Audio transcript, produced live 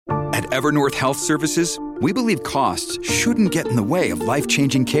At Evernorth Health Services, we believe costs shouldn't get in the way of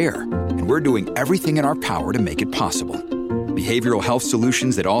life-changing care, and we're doing everything in our power to make it possible. Behavioral health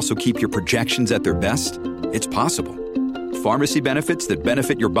solutions that also keep your projections at their best? It's possible. Pharmacy benefits that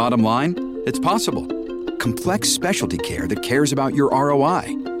benefit your bottom line? It's possible. Complex specialty care that cares about your ROI?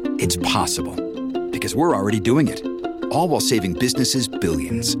 It's possible. Because we're already doing it. All while saving businesses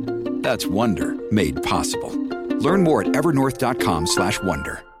billions. That's Wonder made possible. Learn more at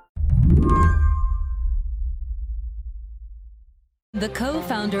evernorth.com/wonder. The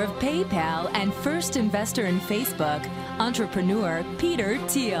co-founder of PayPal and first investor in Facebook, entrepreneur Peter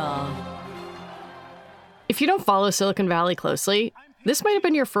Thiel. If you don't follow Silicon Valley closely, this might have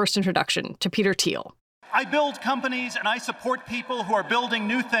been your first introduction to Peter Thiel. I build companies and I support people who are building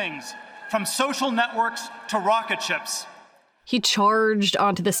new things, from social networks to rocket ships. He charged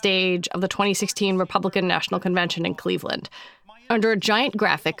onto the stage of the 2016 Republican National Convention in Cleveland under a giant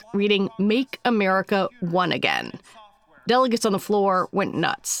graphic reading "Make America One Again." Delegates on the floor went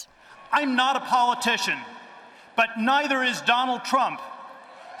nuts. I'm not a politician, but neither is Donald Trump.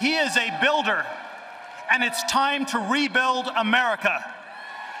 He is a builder, and it's time to rebuild America.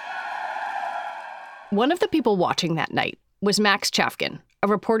 One of the people watching that night was Max Chafkin, a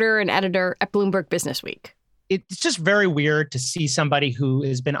reporter and editor at Bloomberg Businessweek. It's just very weird to see somebody who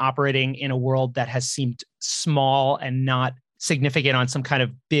has been operating in a world that has seemed small and not significant on some kind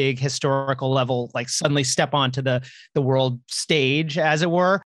of big historical level, like suddenly step onto the world stage, as it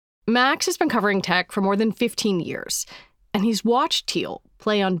were. Max has been covering tech for more than 15 years, and he's watched Thiel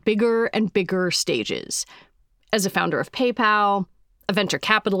play on bigger and bigger stages. As a founder of PayPal, a venture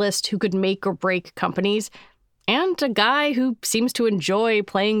capitalist who could make or break companies, and a guy who seems to enjoy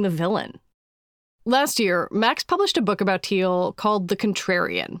playing the villain. Last year, Max published a book about Thiel called The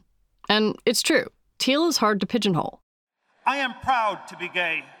Contrarian. And it's true, Thiel is hard to pigeonhole. I am proud to be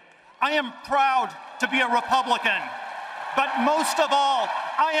gay. I am proud to be a Republican. But most of all,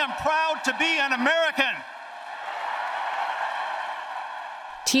 I am proud to be an American.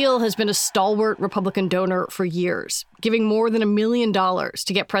 Thiel has been a stalwart Republican donor for years, giving more than $1 million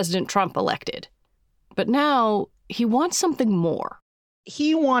to get President Trump elected. But now he wants something more.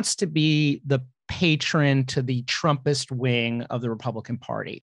 He wants to be the patron to the Trumpist wing of the Republican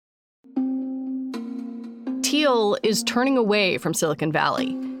Party. Thiel is turning away from Silicon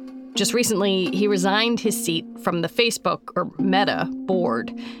Valley. Just recently, he resigned his seat from the Facebook, or Meta,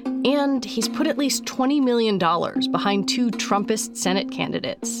 board, and he's put at least $20 million behind two Trumpist Senate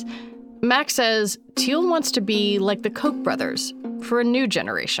candidates. Max says Thiel wants to be like the Koch brothers for a new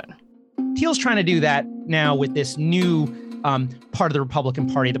generation. Thiel's trying to do that now with this new part of the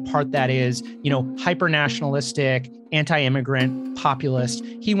Republican Party, the part that is, hyper-nationalistic, anti-immigrant, populist.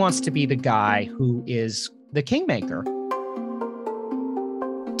 He wants to be the guy who is the kingmaker.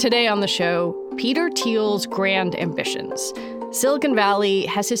 Today on the show, Peter Thiel's grand ambitions. Silicon Valley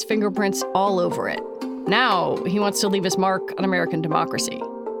has his fingerprints all over it. Now he wants to leave his mark on American democracy.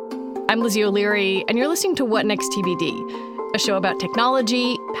 I'm Lizzie O'Leary, and you're listening to What Next TBD, a show about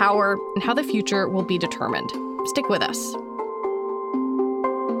technology, power, and how the future will be determined. Stick with us.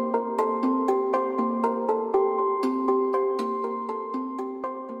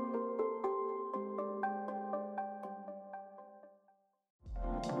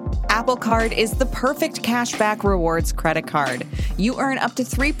 Apple Card is the perfect cashback rewards credit card. You earn up to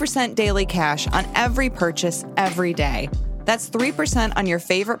 3% daily cash on every purchase every day. That's 3% on your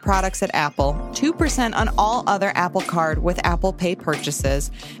favorite products at Apple, 2% on all other Apple Card with Apple Pay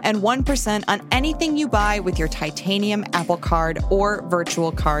purchases, and 1% on anything you buy with your titanium Apple Card or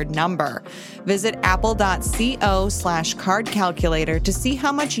virtual card number. Visit apple.co/card calculator to see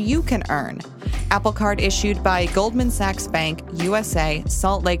how much you can earn. Apple Card issued by Goldman Sachs Bank, USA,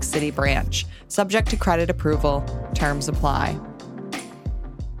 Salt Lake City branch. Subject to credit approval. Terms apply.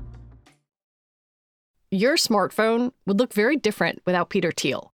 Your smartphone would look very different without Peter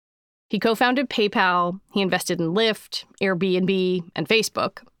Thiel. He co-founded PayPal, he invested in Lyft, Airbnb, and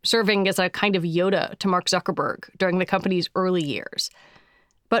Facebook, serving as a kind of Yoda to Mark Zuckerberg during the company's early years.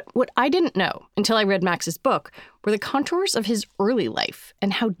 But what I didn't know until I read Max's book were the contours of his early life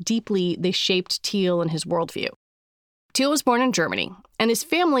and how deeply they shaped Thiel and his worldview. Thiel was born in Germany, and his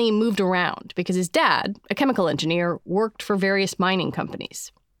family moved around because his dad, a chemical engineer, worked for various mining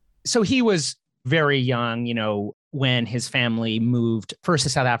companies. So he was very young, when his family moved first to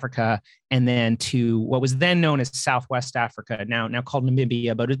South Africa and then to what was then known as Southwest Africa, now called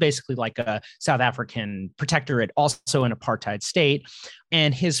Namibia, but it was basically like a South African protectorate, also an apartheid state.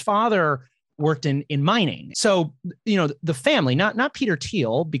 And his father worked in mining. So, the family, not Peter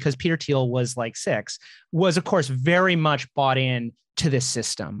Thiel, because Peter Thiel was like 6, was of course very much bought in to this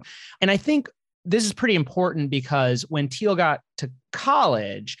system. And I think this is pretty important because when Thiel got to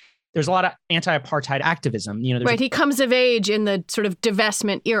college, there's a lot of anti-apartheid activism. Right. He comes of age in the sort of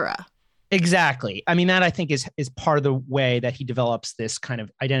divestment era. Exactly. I mean, that I think is part of the way that he develops this kind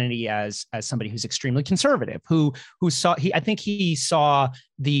of identity as somebody who's extremely conservative, who saw he saw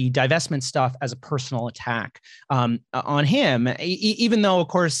the divestment stuff as a personal attack on him, even though, of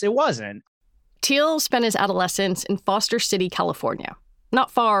course, it wasn't. Thiel spent his adolescence in Foster City, California,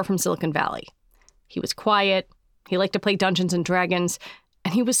 not far from Silicon Valley. He was quiet, he liked to play Dungeons and Dragons,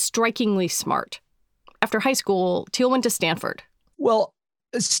 and he was strikingly smart. After high school, Thiel went to Stanford. Well,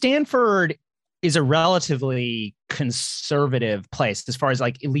 Stanford is a relatively conservative place as far as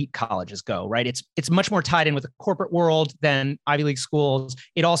like elite colleges go, right? It's much more tied in with the corporate world than Ivy League schools.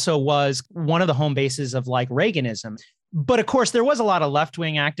 It also was one of the home bases of like Reaganism. But of course, there was a lot of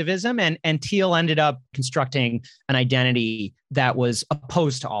left-wing activism, and Thiel ended up constructing an identity that was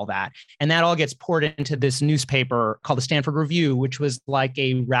opposed to all that. And that all gets poured into this newspaper called the Stanford Review, which was like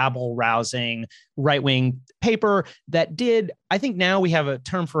a rabble-rousing right-wing paper that did, I think now we have a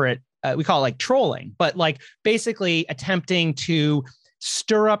term for it, we call it like trolling, but like basically attempting to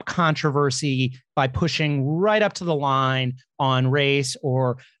stir up controversy by pushing right up to the line on race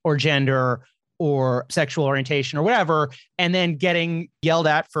or gender or sexual orientation or whatever, and then getting yelled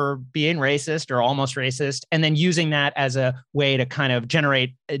at for being racist or almost racist, and then using that as a way to kind of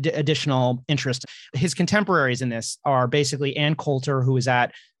generate additional interest. His contemporaries in this are basically Ann Coulter, who is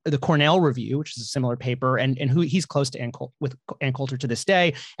at the Cornell Review, which is a similar paper, and who he's close to with Ann Coulter to this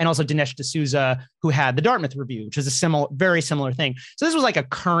day, and also Dinesh D'Souza, who had the Dartmouth Review, which is a very similar thing. So this was like a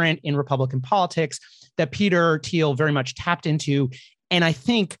current in Republican politics that Peter Thiel very much tapped into, and I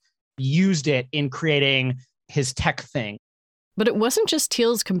think used it in creating his tech thing. But it wasn't just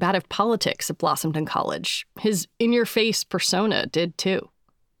Thiel's combative politics that blossomed in college. His in-your-face persona did too.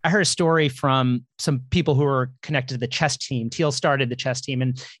 I heard a story from some people who were connected to the chess team. Thiel started the chess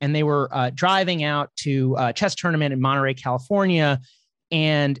team, and they were driving out to a chess tournament in Monterey, California.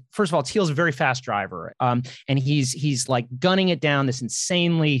 And first of all, Thiel's a very fast driver, and he's like gunning it down this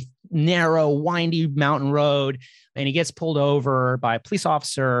insanely narrow, windy mountain road. And he gets pulled over by a police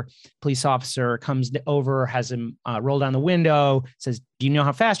officer. Police officer comes over, has him roll down the window, says, "Do you know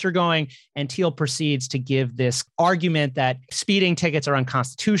how fast you're going?" And Thiel proceeds to give this argument that speeding tickets are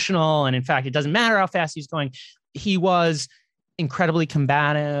unconstitutional. And in fact, it doesn't matter how fast he's going. He was incredibly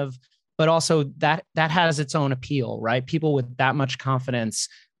combative, but also that has its own appeal, right? People with that much confidence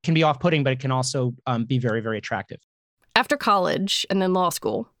can be off-putting, but it can also be very, very attractive. After college and then law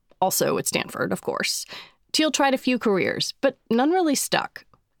school, also at Stanford, of course, Thiel tried a few careers, but none really stuck.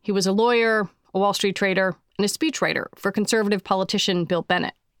 He was a lawyer, a Wall Street trader, and a speechwriter for conservative politician Bill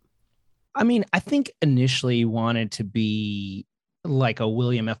Bennett. I mean, I think initially he wanted to be like a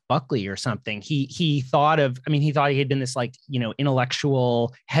William F. Buckley or something. He thought he had been this like,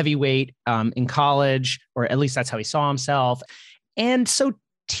 intellectual heavyweight in college, or at least that's how he saw himself. And so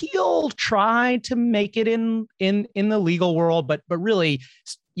Thiel tried to make it in the legal world, but really,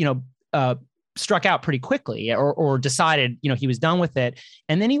 struck out pretty quickly or decided, he was done with it.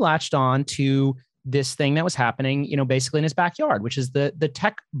 And then he latched on to this thing that was happening, basically in his backyard, which is the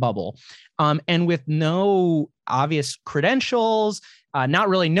tech bubble. And with no obvious credentials, not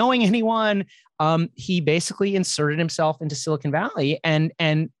really knowing anyone, he basically inserted himself into Silicon Valley and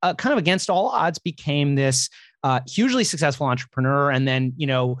kind of against all odds became this hugely successful entrepreneur and then,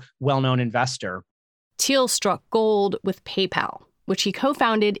 well-known investor. Thiel struck gold with PayPal, which he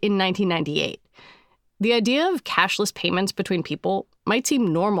co-founded in 1998. The idea of cashless payments between people might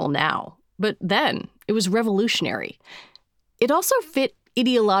seem normal now, but then it was revolutionary. It also fit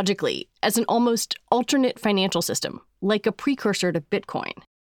ideologically as an almost alternate financial system, like a precursor to Bitcoin.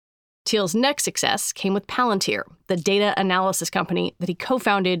 Thiel's next success came with Palantir, the data analysis company that he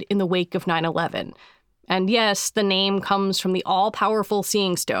co-founded in the wake of 9/11. And yes, the name comes from the all-powerful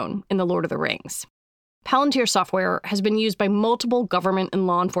Seeing Stone in The Lord of the Rings. Palantir software has been used by multiple government and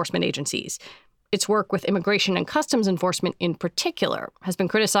law enforcement agencies. Its work with immigration and customs enforcement in particular has been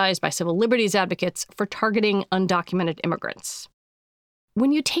criticized by civil liberties advocates for targeting undocumented immigrants.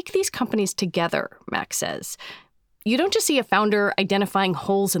 When you take these companies together, Max says, you don't just see a founder identifying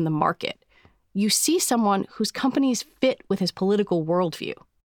holes in the market. You see someone whose companies fit with his political worldview.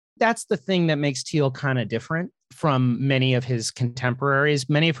 That's the thing that makes Thiel kind of different from many of his contemporaries,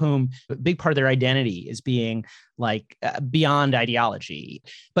 many of whom a big part of their identity is being like beyond ideology.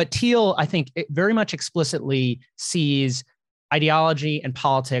 But Thiel, I think, very much explicitly sees ideology and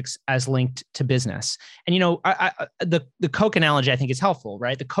politics as linked to business. And, the Koch analogy I think is helpful,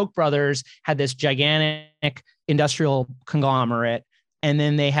 right? The Koch brothers had this gigantic industrial conglomerate, and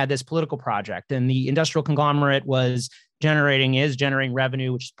then they had this political project, and the industrial conglomerate is generating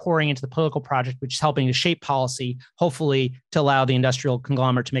revenue, which is pouring into the political project, which is helping to shape policy, hopefully to allow the industrial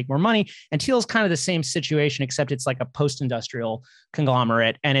conglomerate to make more money. And Thiel's kind of the same situation, except it's like a post-industrial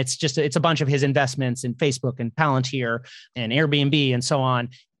conglomerate. And it's a bunch of his investments in Facebook and Palantir and Airbnb and so on.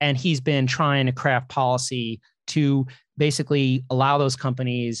 And he's been trying to craft policy to basically allow those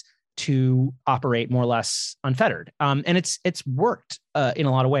companies to operate more or less unfettered. And it's worked in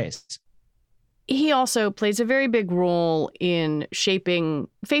a lot of ways. He also plays a very big role in shaping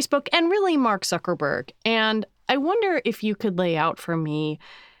Facebook and really Mark Zuckerberg. And I wonder if you could lay out for me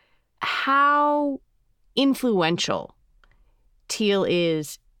how influential Thiel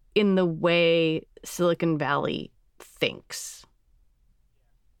is in the way Silicon Valley thinks.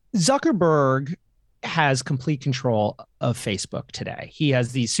 Zuckerberg has complete control of Facebook today. He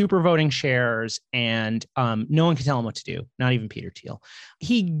has these super voting shares, and no one can tell him what to do, not even Peter Thiel.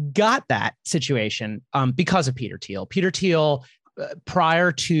 He got that situation because of Peter Thiel. Peter Thiel,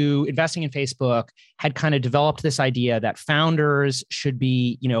 prior to investing in Facebook, had kind of developed this idea that founders should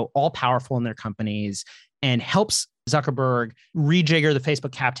be, all powerful in their companies, and helps Zuckerberg rejigger the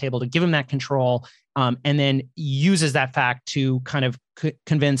Facebook cap table to give him that control, and then uses that fact to kind of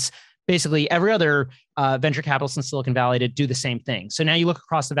convince basically every other venture capitalist in Silicon Valley to do the same thing. So now you look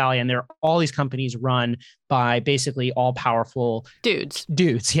across the valley, and there are all these companies run by basically all powerful dudes.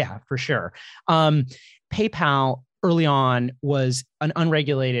 Yeah, for sure. PayPal early on was an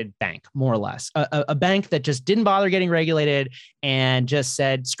unregulated bank, more or less, a bank that just didn't bother getting regulated and just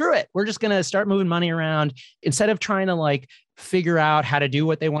said, screw it, we're just going to start moving money around. Instead of trying to figure out how to do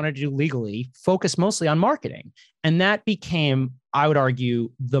what they wanted to do legally, focus mostly on marketing. And that became, I would argue,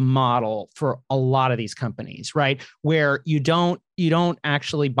 the model for a lot of these companies, right? Where you don't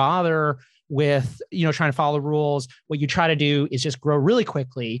actually bother with, trying to follow the rules. What you try to do is just grow really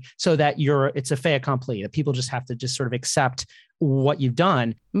quickly so that it's a fait accompli, that people just have to just sort of accept what you've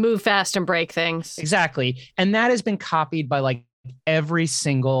done. Move fast and break things. Exactly. And that has been copied by every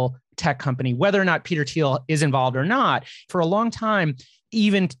single tech company, whether or not Peter Thiel is involved or not. For a long time,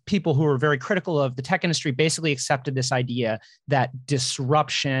 even people who were very critical of the tech industry basically accepted this idea that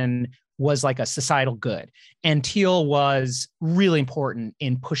disruption was like a societal good. And Thiel was really important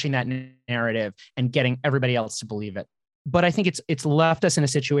in pushing that narrative and getting everybody else to believe it. But I think it's left us in a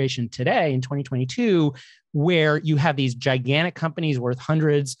situation today in 2022 where you have these gigantic companies worth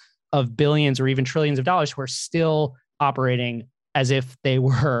hundreds of billions or even trillions of dollars who are still operating as if they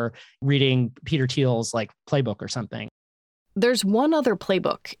were reading Peter Thiel's playbook or something. There's one other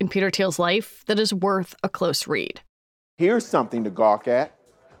playbook in Peter Thiel's life that is worth a close read. Here's something to gawk at.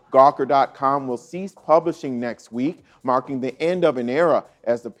 Gawker.com will cease publishing next week, marking the end of an era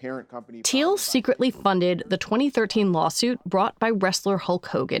as the parent company. Thiel secretly funded the 2013 lawsuit brought by wrestler Hulk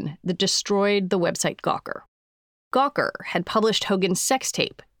Hogan that destroyed the website Gawker. Gawker had published Hogan's sex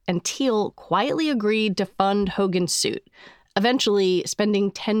tape, and Thiel quietly agreed to fund Hogan's suit, eventually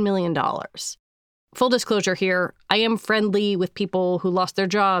spending $10 million. Full disclosure here, I am friendly with people who lost their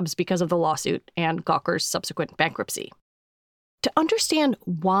jobs because of the lawsuit and Gawker's subsequent bankruptcy. To understand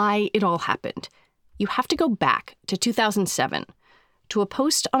why it all happened, you have to go back to 2007 to a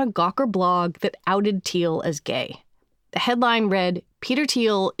post on a Gawker blog that outed Thiel as gay. The headline read, "Peter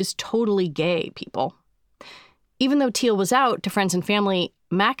Thiel is totally gay, people." Even though Thiel was out to friends and family,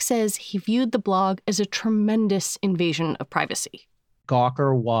 Max says he viewed the blog as a tremendous invasion of privacy.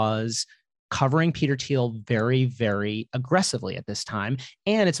 Gawker was covering Peter Thiel very, very aggressively at this time.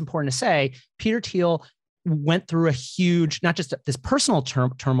 And it's important to say, Peter Thiel went through a huge, not just this personal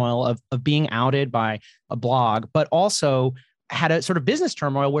turmoil of being outed by a blog, but also had a sort of business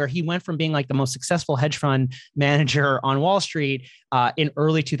turmoil where he went from being the most successful hedge fund manager on Wall Street in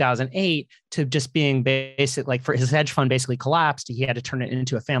early 2008 to just being for his hedge fund basically collapsed. He had to turn it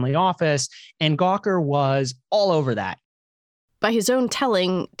into a family office, and Gawker was all over that. By his own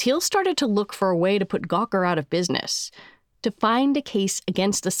telling, Thiel started to look for a way to put Gawker out of business, to find a case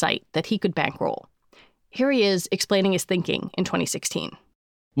against the site that he could bankroll. Here he is explaining his thinking in 2016.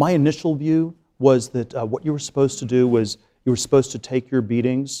 My initial view was that what you were supposed to do was you were supposed to take your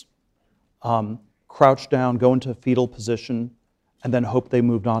beatings, crouch down, go into a fetal position, and then hope they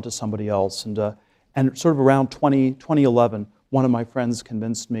moved on to somebody else. And sort of around 2011, one of my friends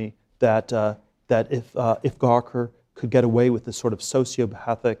convinced me that if Gawker could get away with this sort of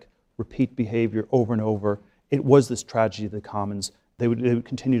sociopathic repeat behavior over and over, it was this tragedy of the commons. They would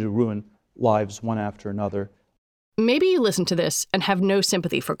continue to ruin lives one after another. Maybe you listen to this and have no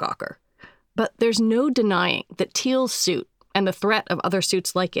sympathy for Gawker, but there's no denying that Thiel's suit and the threat of other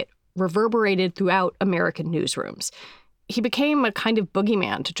suits like it reverberated throughout American newsrooms. He became a kind of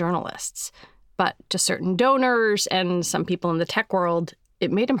boogeyman to journalists, but to certain donors and some people in the tech world,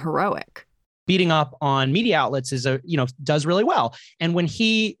 it made him heroic. Beating up on media outlets does really well. And when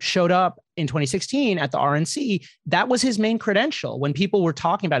he showed up in 2016 at the RNC, that was his main credential. When people were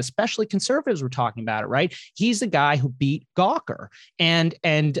talking about it, especially conservatives were talking about it, right? He's the guy who beat Gawker. And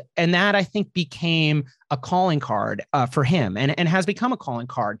that, I think, became a calling card for him and has become a calling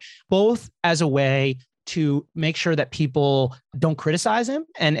card, both as a way to make sure that people don't criticize him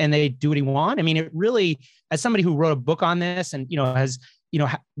and they do what he wants. I mean, it really, as somebody who wrote a book on this and, has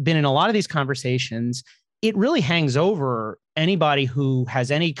been in a lot of these conversations, it really hangs over anybody who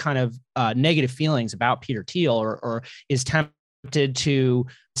has any kind of negative feelings about Peter Thiel or is tempted to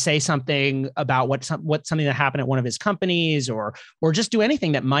say something about something that happened at one of his companies or just do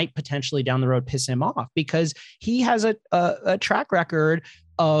anything that might potentially down the road piss him off, because he has a track record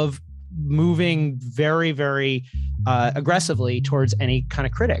of moving very, very aggressively towards any kind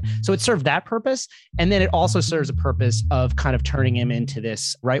of critic. So it served that purpose. And then it also serves a purpose of kind of turning him into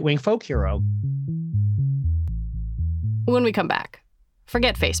this right-wing folk hero. When we come back,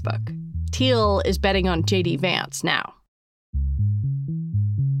 forget Facebook. Thiel is betting on J.D. Vance now.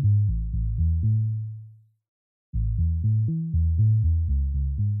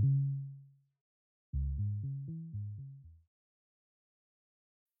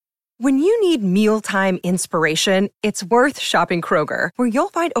 When you need mealtime inspiration, it's worth shopping Kroger, where you'll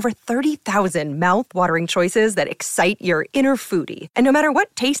find over 30,000 mouth-watering choices that excite your inner foodie. And no matter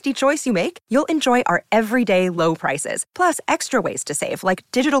what tasty choice you make, you'll enjoy our everyday low prices, plus extra ways to save, like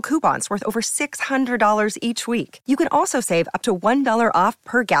digital coupons worth over $600 each week. You can also save up to $1 off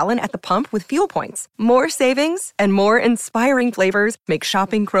per gallon at the pump with fuel points. More savings and more inspiring flavors make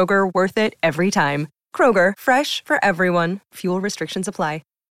shopping Kroger worth it every time. Kroger, fresh for everyone. Fuel restrictions apply.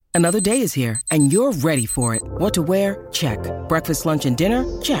 Another day is here, and you're ready for it. What to wear? Check. Breakfast, lunch, and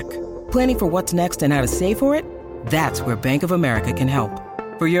dinner? Check. Planning for what's next and how to save for it? That's where Bank of America can help.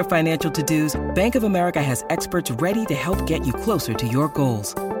 For your financial to-dos, Bank of America has experts ready to help get you closer to your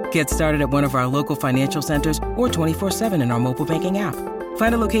goals. Get started at one of our local financial centers or 24/7 in our mobile banking app.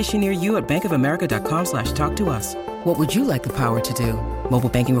 Find a location near you at bankofamerica.com/talktous. What would you like the power to do? Mobile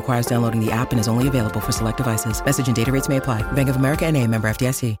banking requires downloading the app and is only available for select devices. Message and data rates may apply. Bank of America N.A., member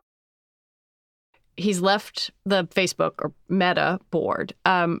FDIC. He's left the Facebook or Meta board.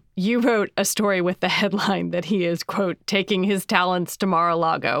 You wrote a story with the headline that he is, quote, taking his talents to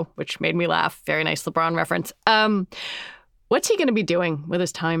Mar-a-Lago, which made me laugh. Very nice LeBron reference. What's he going to be doing with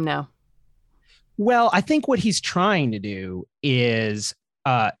his time now? Well, I think what he's trying to do is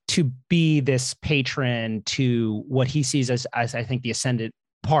to be this patron to what he sees as I think the ascendant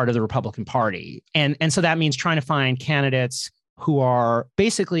part of the Republican Party. And so that means trying to find candidates who are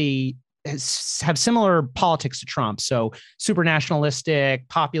basically have similar politics to Trump. So super nationalistic,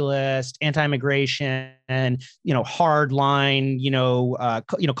 populist, anti-immigration, hard line,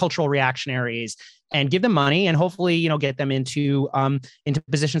 cultural reactionaries, and give them money and hopefully, get them into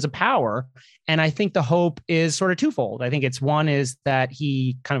positions of power. And I think the hope is sort of twofold. I think it's one is that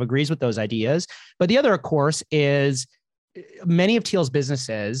he kind of agrees with those ideas. But the other, of course, is many of Thiel's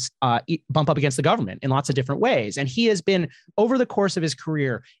businesses bump up against the government in lots of different ways. And he has been, over the course of his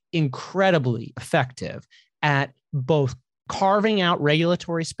career, incredibly effective at both carving out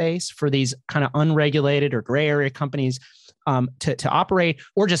regulatory space for these kind of unregulated or gray area companies to operate,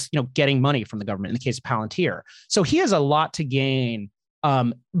 or just getting money from the government in the case of Palantir. So he has a lot to gain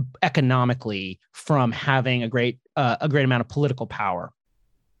economically from having a great amount of political power.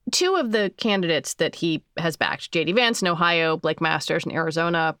 Two of the candidates that he has backed, J.D. Vance in Ohio, Blake Masters in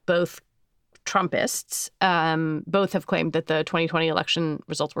Arizona, both Trumpists, both have claimed that the 2020 election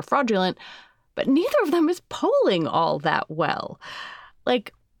results were fraudulent, but neither of them is polling all that well.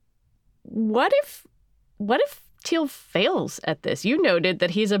 Like, what if Thiel fails at this? You noted that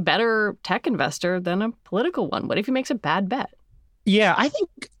he's a better tech investor than a political one. What if he makes a bad bet? Yeah, I think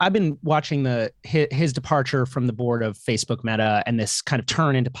I've been watching his departure from the board of Facebook Meta and this kind of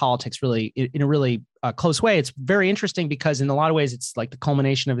turn into politics really in a really close way. It's very interesting because in a lot of ways, it's like the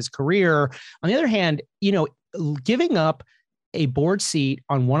culmination of his career. On the other hand, giving up a board seat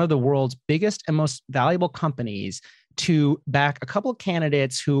on one of the world's biggest and most valuable companies to back a couple of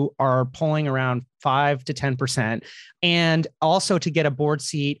candidates who are polling around 5 to 10%, and also to get a board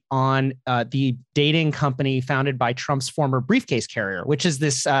seat on the dating company founded by Trump's former briefcase carrier, which is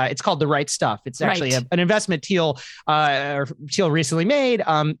this, it's called The Right Stuff. It's actually an investment Thiel recently made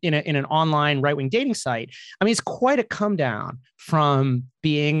in an online right-wing dating site. I mean, it's quite a come down from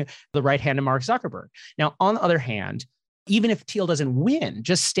being the right hand of Mark Zuckerberg. Now, on the other hand, even if Thiel doesn't win,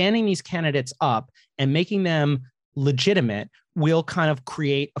 just standing these candidates up and making them legitimate will kind of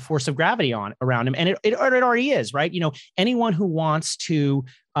create a force of gravity around him. And it already is, right? Anyone who wants to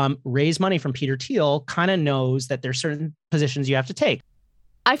raise money from Peter Thiel kind of knows that there's certain positions you have to take.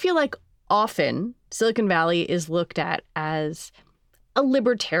 I feel like often Silicon Valley is looked at as a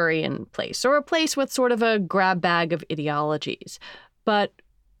libertarian place or a place with sort of a grab bag of ideologies. But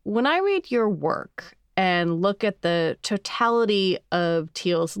when I read your work and look at the totality of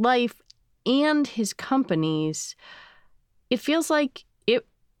Thiel's life and his companies, it feels like it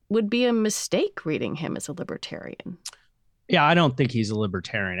would be a mistake reading him as a libertarian. Yeah, I don't think he's a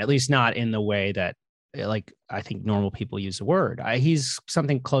libertarian, at least not in the way that, like, I think normal people use the word. He's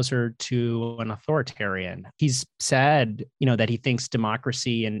something closer to an authoritarian. He's said, that he thinks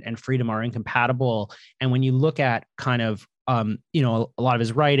democracy and freedom are incompatible. And when you look at kind of, a lot of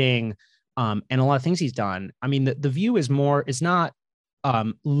his writing and a lot of things he's done, I mean, the view is not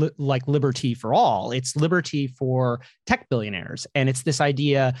like liberty for all. It's liberty for tech billionaires. And it's this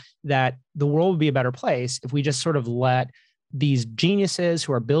idea that the world would be a better place if we just sort of let these geniuses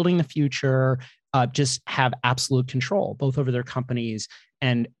who are building the future just have absolute control, both over their companies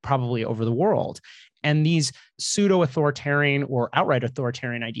and probably over the world. And these pseudo-authoritarian or outright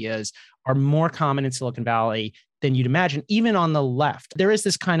authoritarian ideas are more common in Silicon Valley than you'd imagine, even on the left. There is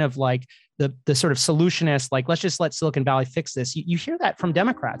this kind of like the sort of solutionist, like, let's just let Silicon Valley fix this. You hear that from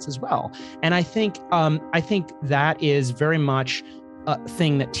Democrats as well. And I think that is very much a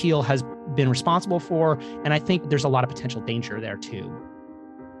thing that Thiel has been responsible for. And I think there's a lot of potential danger there too.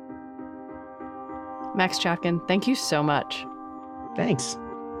 Max Chafkin, thank you so much. Thanks.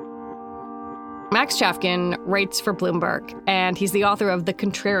 Max Chafkin writes for Bloomberg, and he's the author of The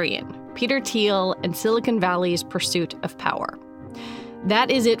Contrarian, Peter Thiel and Silicon Valley's Pursuit of Power.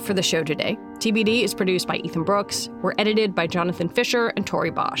 That is it for the show today. TBD is produced by Ethan Brooks. We're edited by Jonathan Fisher and Tori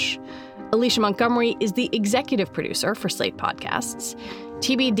Bosch. Alicia Montgomery is the executive producer for Slate Podcasts.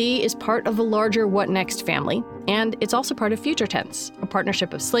 TBD is part of the larger What Next family, and it's also part of Future Tense, a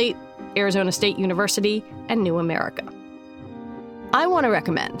partnership of Slate, Arizona State University, and New America. I want to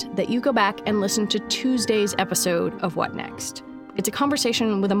recommend that you go back and listen to Tuesday's episode of What Next. It's a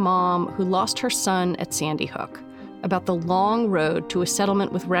conversation with a mom who lost her son at Sandy Hook about the long road to a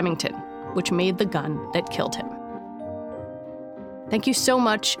settlement with Remington, which made the gun that killed him. Thank you so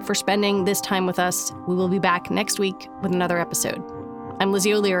much for spending this time with us. We will be back next week with another episode. I'm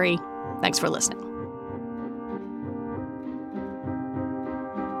Lizzie O'Leary. Thanks for listening.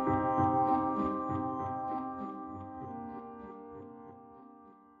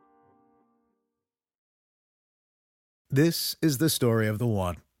 This is the story of the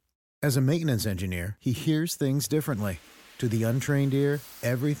one. As a maintenance engineer, he hears things differently. To the untrained ear,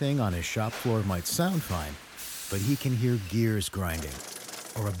 everything on his shop floor might sound fine, but he can hear gears grinding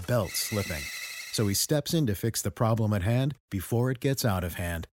or a belt slipping. So he steps in to fix the problem at hand before it gets out of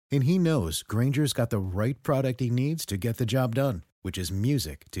hand. And he knows Grainger's got the right product he needs to get the job done, which is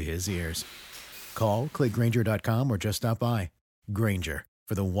music to his ears. Call, click Grainger.com, or just stop by. Grainger,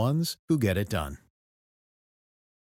 for the ones who get it done.